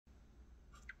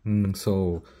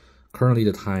So currently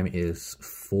the time is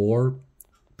 4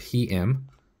 p.m.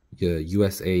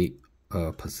 USA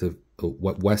Pacific,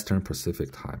 Western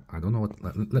Pacific time. I don't know what.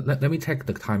 Let me check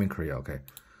the time in Korea. Okay,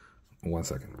 1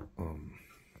 second.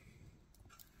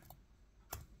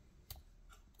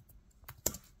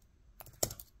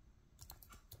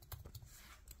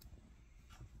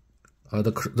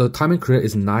 The time in Korea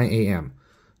is 9 a.m.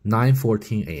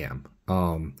 9:14 a.m.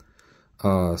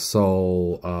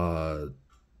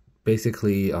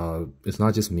 Basically, it's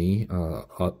not just me.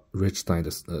 Rich and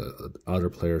other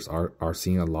players are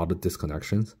seeing a lot of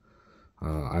disconnections.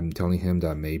 I'm telling him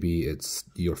that maybe it's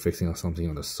you're fixing something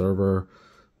on the server,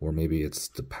 or maybe it's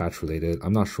the patch related.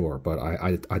 I'm not sure, but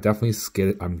I definitely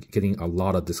I'm getting a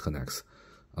lot of disconnects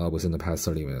within the past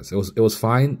 30 minutes. It was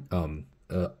fine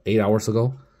 8 hours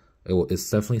ago. It's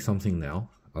definitely something now.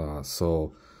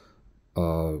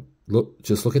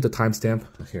 Just look at the timestamp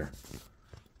here.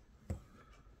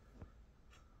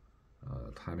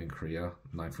 Time in Korea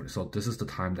 9:40. So this is the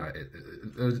time that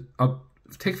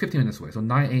take 15 minutes away. So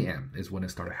 9 a.m. is when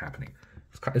it started happening.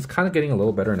 It's kind of getting a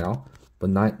little better now, but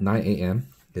 9 a.m.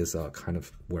 is kind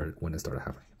of when it started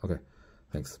happening. Okay,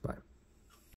 thanks. Bye.